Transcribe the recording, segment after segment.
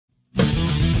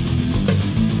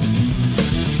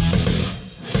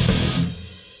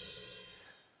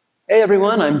Hey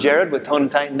everyone, I'm Jared with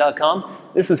ToneandTitan.com.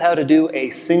 This is how to do a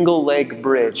single leg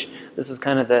bridge. This is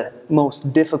kind of the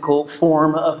most difficult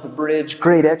form of the bridge.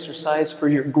 Great exercise for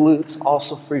your glutes,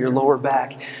 also for your lower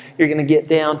back. You're going to get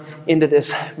down into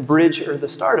this bridge or the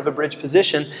start of a bridge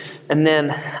position and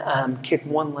then kick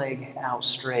one leg out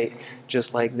straight,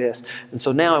 just like this. And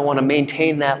so now I want to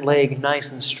maintain that leg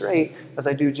nice and straight as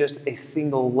I do just a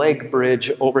single leg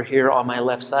bridge over here on my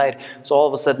left side. So all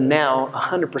of a sudden now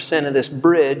 100% of this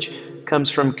bridge comes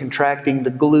from contracting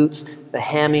the glutes, the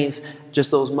hammies,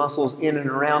 just those muscles in and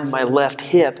around my left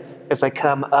hip as I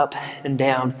come up and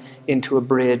down into a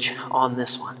bridge on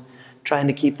this one. Trying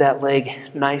to keep that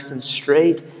leg nice and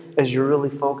straight as you're really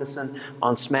focusing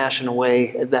on smashing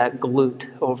away at that glute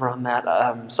over on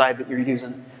that side that you're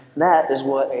using. That is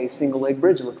what a single leg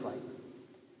bridge looks like.